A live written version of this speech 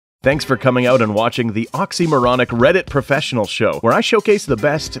Thanks for coming out and watching the oxymoronic Reddit Professional Show, where I showcase the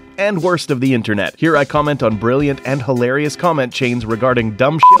best and worst of the internet. Here I comment on brilliant and hilarious comment chains regarding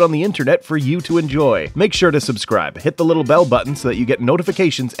dumb shit on the internet for you to enjoy. Make sure to subscribe, hit the little bell button so that you get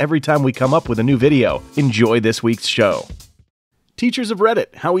notifications every time we come up with a new video. Enjoy this week's show. Teachers of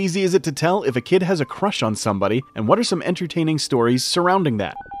Reddit, how easy is it to tell if a kid has a crush on somebody, and what are some entertaining stories surrounding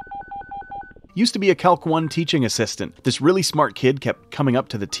that? Used to be a Calc 1 teaching assistant. This really smart kid kept coming up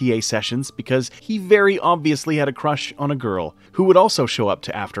to the TA sessions because he very obviously had a crush on a girl who would also show up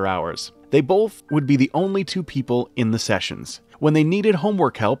to after hours. They both would be the only two people in the sessions. When they needed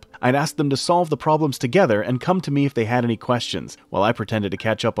homework help, I'd ask them to solve the problems together and come to me if they had any questions, while I pretended to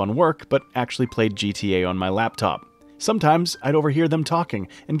catch up on work but actually played GTA on my laptop. Sometimes I'd overhear them talking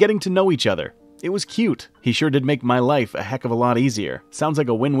and getting to know each other. It was cute. He sure did make my life a heck of a lot easier. Sounds like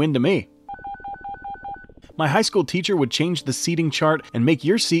a win-win to me. My high school teacher would change the seating chart and make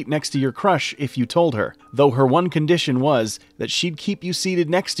your seat next to your crush if you told her, though her one condition was that she'd keep you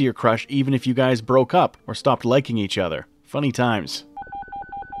seated next to your crush even if you guys broke up or stopped liking each other. Funny times.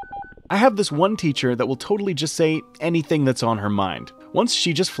 I have this one teacher that will totally just say anything that's on her mind. Once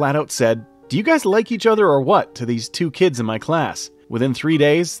she just flat out said, "Do you guys like each other or what?" to these two kids in my class. Within 3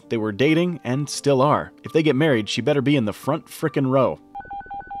 days, they were dating and still are. If they get married, she better be in the front frickin' row.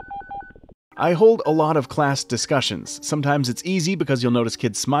 I hold a lot of class discussions. Sometimes it's easy because you'll notice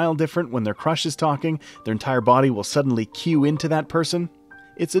kids smile different when their crush is talking. Their entire body will suddenly cue into that person.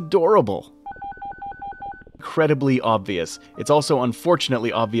 It's adorable. Incredibly obvious. It's also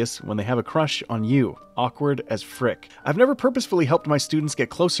unfortunately obvious when they have a crush on you. Awkward as frick. I've never purposefully helped my students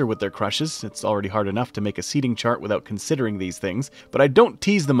get closer with their crushes. It's already hard enough to make a seating chart without considering these things, but I don't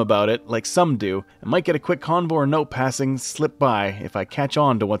tease them about it like some do, and might get a quick convo or note passing slip by if I catch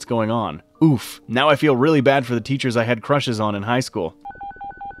on to what's going on. Oof. Now I feel really bad for the teachers I had crushes on in high school.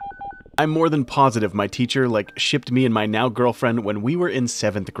 I'm more than positive my teacher, shipped me and my now girlfriend when we were in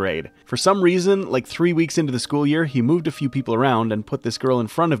 7th grade. For some reason, 3 weeks into the school year, he moved a few people around and put this girl in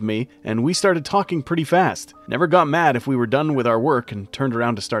front of me, and we started talking pretty fast. Never got mad if we were done with our work and turned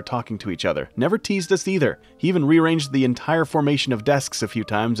around to start talking to each other. Never teased us either. He even rearranged the entire formation of desks a few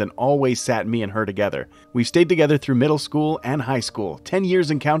times and always sat me and her together. We've stayed together through middle school and high school, 10 years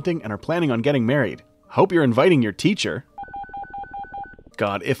and counting, and are planning on getting married. Hope you're inviting your teacher.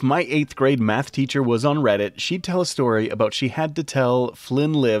 God, if my 8th grade math teacher was on Reddit, she'd tell a story about she had to tell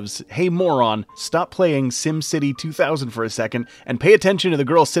Flynn Lives, "Hey moron, stop playing SimCity 2000 for a second and pay attention to the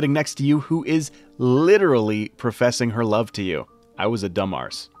girl sitting next to you who is literally professing her love to you." I was a dumb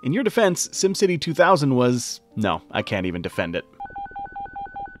arse. In your defense, SimCity 2000 was... No, I can't even defend it.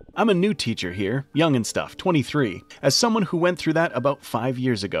 I'm a new teacher here, young and stuff, 23, as someone who went through that about 5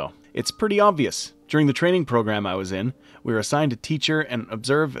 years ago. It's pretty obvious. During the training program I was in, we were assigned a teacher and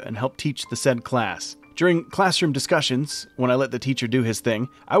observe and help teach the said class. During classroom discussions, when I let the teacher do his thing,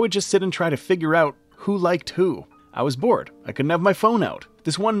 I would just sit and try to figure out who liked who. I was bored. I couldn't have my phone out.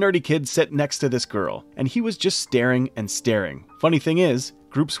 This one nerdy kid sat next to this girl, and he was just staring and staring. Funny thing is,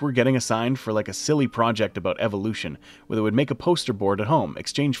 groups were getting assigned for a silly project about evolution, where they would make a poster board at home,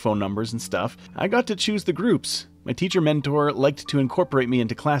 exchange phone numbers and stuff. I got to choose the groups. My teacher mentor liked to incorporate me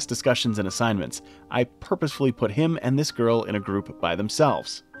into class discussions and assignments. I purposefully put him and this girl in a group by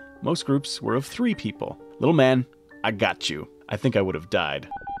themselves. Most groups were of 3 people. Little man, I got you. I think I would have died.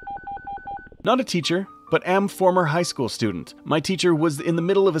 Not a teacher, but am former high school student. My teacher was in the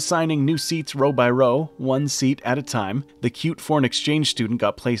middle of assigning new seats row by row, 1 seat at a time. The cute foreign exchange student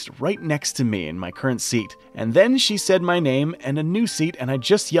got placed right next to me in my current seat. And then she said my name and a new seat, and I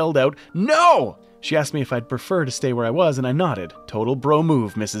just yelled out, "No!" She asked me if I'd prefer to stay where I was, and I nodded. Total bro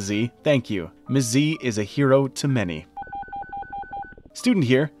move, Mrs. Z. Thank you. Ms. Z is a hero to many. Student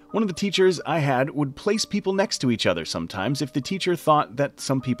here. One of the teachers I had would place people next to each other sometimes if the teacher thought that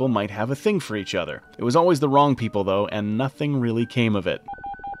some people might have a thing for each other. It was always the wrong people though, and nothing really came of it.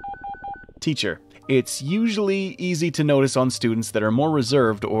 Teacher. It's usually easy to notice on students that are more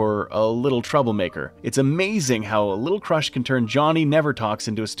reserved or a little troublemaker. It's amazing how a little crush can turn Johnny Never Talks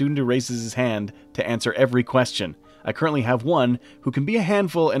into a student who raises his hand to answer every question. I currently have one who can be a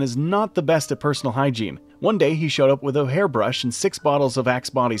handful and is not the best at personal hygiene. One day he showed up with a hairbrush and 6 bottles of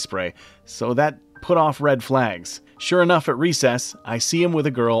Axe body spray, so that put off red flags. Sure enough, at recess, I see him with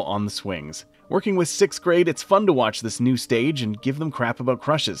a girl on the swings. Working with 6th grade, it's fun to watch this new stage and give them crap about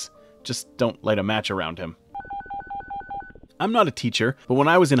crushes. Just don't light a match around him. I'm not a teacher, but when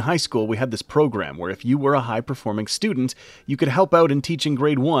I was in high school, we had this program where if you were a high-performing student, you could help out in teaching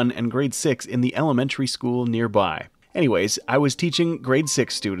grade 1 and grade 6 in the elementary school nearby. Anyways, I was teaching grade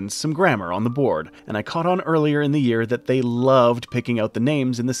 6 students some grammar on the board, and I caught on earlier in the year that they loved picking out the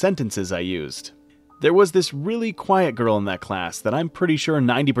names in the sentences I used. There was this really quiet girl in that class that I'm pretty sure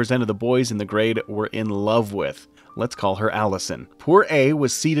 90% of the boys in the grade were in love with. Let's call her Allison. Poor A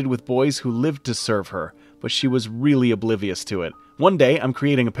was seated with boys who lived to serve her, but she was really oblivious to it. One day, I'm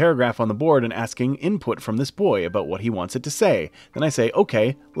creating a paragraph on the board and asking input from this boy about what he wants it to say. Then I say,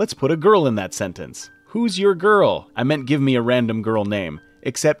 okay, let's put a girl in that sentence. Who's your girl? I meant give me a random girl name.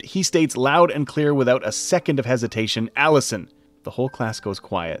 Except he states loud and clear without a second of hesitation, Allison. The whole class goes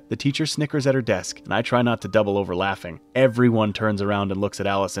quiet. The teacher snickers at her desk, and I try not to double over laughing. Everyone turns around and looks at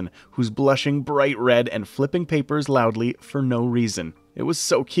Allison, who's blushing bright red and flipping papers loudly for no reason. It was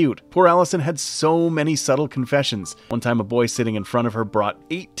so cute. Poor Allison had so many subtle confessions. One time a boy sitting in front of her brought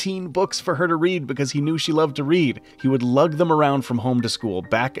 18 books for her to read because he knew she loved to read. He would lug them around from home to school,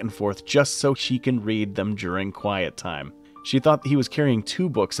 back and forth, just so she can read them during quiet time. She thought he was carrying 2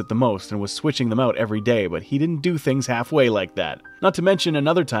 books at the most and was switching them out every day, but he didn't do things halfway like that. Not to mention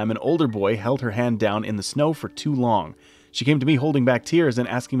another time an older boy held her hand down in the snow for too long. She came to me holding back tears and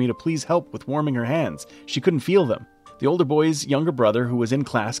asking me to please help with warming her hands. She couldn't feel them. The older boy's younger brother, who was in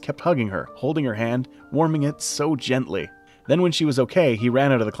class, kept hugging her, holding her hand, warming it so gently. Then when she was okay, he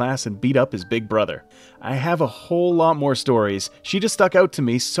ran out of the class and beat up his big brother. I have a whole lot more stories. She just stuck out to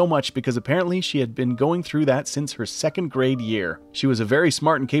me so much because apparently she had been going through that since her 2nd grade year. She was a very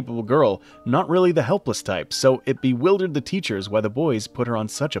smart and capable girl, not really the helpless type, so it bewildered the teachers why the boys put her on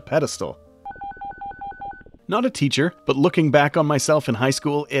such a pedestal. Not a teacher, but looking back on myself in high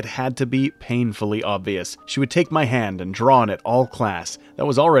school, it had to be painfully obvious. She would take my hand and draw on it all class. That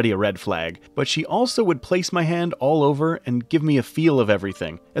was already a red flag. But she also would place my hand all over and give me a feel of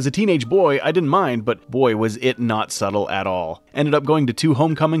everything. As a teenage boy, I didn't mind, but boy was it not subtle at all. Ended up going to 2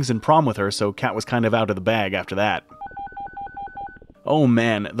 homecomings and prom with her, so Kat was kind of out of the bag after that. Oh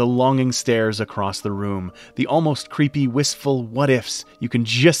man, the longing stares across the room. The almost creepy, wistful what-ifs you can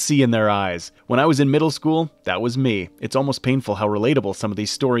just see in their eyes. When I was in middle school, that was me. It's almost painful how relatable some of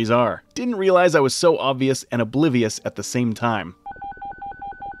these stories are. Didn't realize I was so obvious and oblivious at the same time.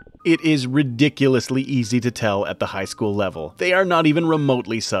 It is ridiculously easy to tell at the high school level. They are not even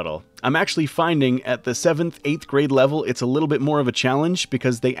remotely subtle. I'm actually finding at the 7th, 8th grade level it's a little bit more of a challenge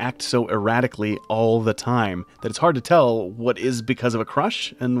because they act so erratically all the time that it's hard to tell what is because of a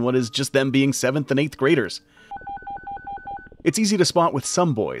crush and what is just them being 7th and 8th graders. It's easy to spot with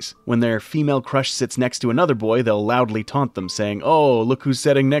some boys. When their female crush sits next to another boy, they'll loudly taunt them saying, "Oh, look who's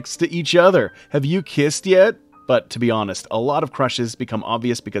sitting next to each other. Have you kissed yet?" But to be honest, a lot of crushes become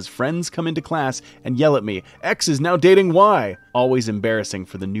obvious because friends come into class and yell at me, "X is now dating Y!" Always embarrassing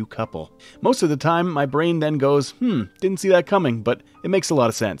for the new couple. Most of the time, my brain then goes, didn't see that coming, but it makes a lot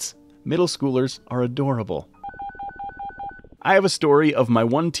of sense. Middle schoolers are adorable. I have a story of my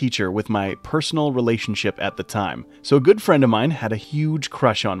one teacher with my personal relationship at the time. So a good friend of mine had a huge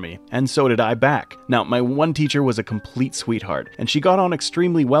crush on me, and so did I back. Now, my one teacher was a complete sweetheart, and she got on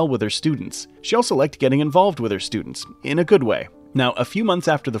extremely well with her students. She also liked getting involved with her students, in a good way. Now, a few months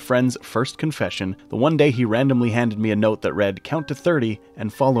after the friend's first confession, the one day he randomly handed me a note that read, "Count to 30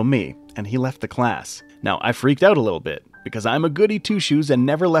 and follow me," and he left the class. Now, I freaked out a little bit, because I'm a goody two-shoes and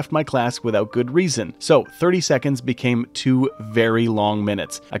never left my class without good reason. So 30 seconds became 2 very long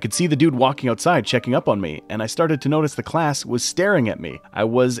minutes. I could see the dude walking outside checking up on me, and I started to notice the class was staring at me. I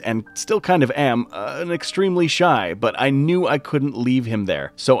was, and still kind of am, extremely shy, but I knew I couldn't leave him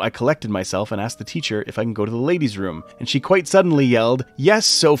there. So I collected myself and asked the teacher if I can go to the ladies' room, and she quite suddenly yelled, "Yes,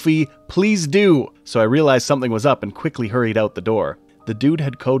 Sophie, please do!" So I realized something was up and quickly hurried out the door. The dude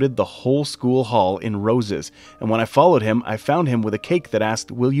had coated the whole school hall in roses, and when I followed him, I found him with a cake that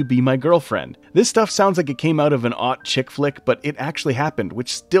asked, "Will you be my girlfriend?" This stuff sounds like it came out of an aught chick flick, but it actually happened,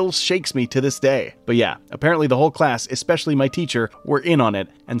 which still shakes me to this day. But yeah, apparently the whole class, especially my teacher, were in on it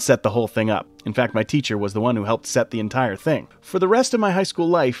and set the whole thing up. In fact, my teacher was the one who helped set the entire thing. For the rest of my high school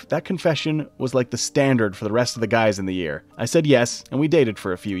life, that confession was like the standard for the rest of the guys in the year. I said yes, and we dated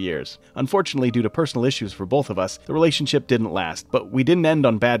for a few years. Unfortunately, due to personal issues for both of us, the relationship didn't last, but we didn't end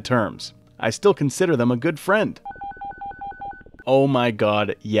on bad terms. I still consider them a good friend. Oh my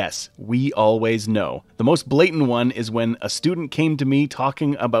god, yes, we always know. The most blatant one is when a student came to me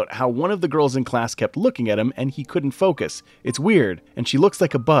talking about how one of the girls in class kept looking at him and he couldn't focus. It's weird, and she looks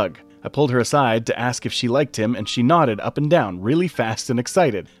like a bug. I pulled her aside to ask if she liked him, and she nodded up and down, really fast and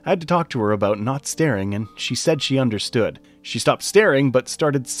excited. I had to talk to her about not staring, and she said she understood. She stopped staring, but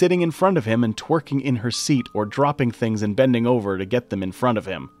started sitting in front of him and twerking in her seat or dropping things and bending over to get them in front of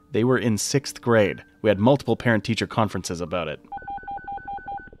him. They were in 6th grade. We had multiple parent-teacher conferences about it.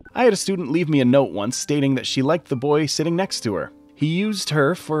 I had a student leave me a note once stating that she liked the boy sitting next to her. He used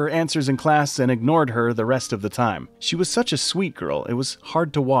her for answers in class and ignored her the rest of the time. She was such a sweet girl, it was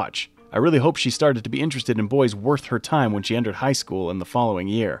hard to watch. I really hope she started to be interested in boys worth her time when she entered high school in the following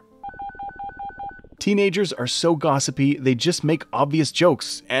year. Teenagers are so gossipy, they just make obvious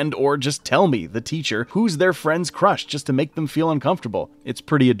jokes or just tell me, the teacher, who's their friend's crush just to make them feel uncomfortable. It's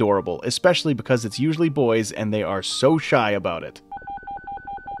pretty adorable, especially because it's usually boys and they are so shy about it.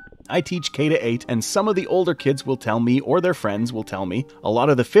 I teach K to 8, and some of the older kids will tell me, or their friends will tell me, a lot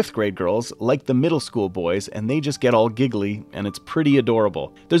of the 5th grade girls like the middle school boys, and they just get all giggly, and it's pretty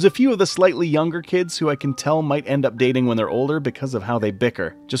adorable. There's a few of the slightly younger kids who I can tell might end up dating when they're older because of how they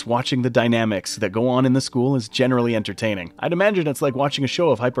bicker. Just watching the dynamics that go on in the school is generally entertaining. I'd imagine it's like watching a show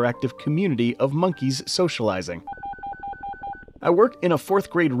of hyperactive community of monkeys socializing. I worked in a 4th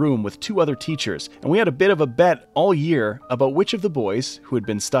grade room with 2 other teachers, and we had a bit of a bet all year about which of the boys, who had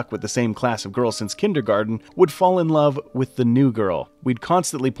been stuck with the same class of girls since kindergarten, would fall in love with the new girl. We'd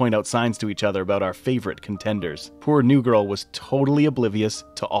constantly point out signs to each other about our favorite contenders. Poor new girl was totally oblivious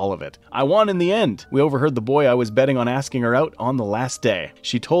to all of it. I won in the end. We overheard the boy I was betting on asking her out on the last day.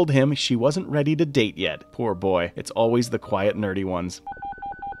 She told him she wasn't ready to date yet. Poor boy. It's always the quiet, nerdy ones.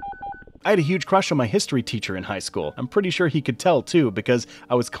 I had a huge crush on my history teacher in high school. I'm pretty sure he could tell too, because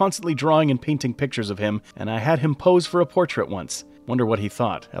I was constantly drawing and painting pictures of him, and I had him pose for a portrait once. Wonder what he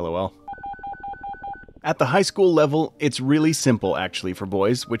thought, lol. At the high school level, it's really simple actually for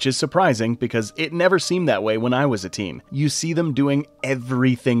boys, which is surprising because it never seemed that way when I was a teen. You see them doing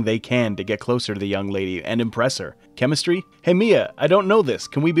everything they can to get closer to the young lady and impress her. Chemistry? Hey Mia, I don't know this.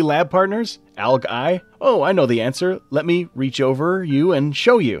 Can we be lab partners? Alg I? Oh, I know the answer. Let me reach over you and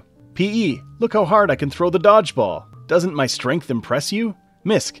show you. PE, look how hard I can throw the dodgeball. Doesn't my strength impress you?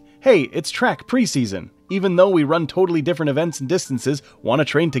 Misc, hey, it's track preseason. Even though we run totally different events and distances, want to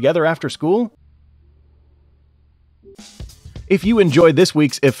train together after school? If you enjoyed this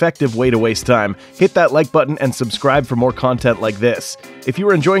week's effective way to waste time, hit that like button and subscribe for more content like this. If you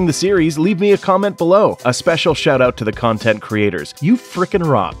are enjoying the series, leave me a comment below. A special shout out to the content creators. You frickin'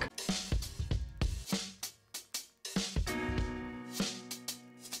 rock.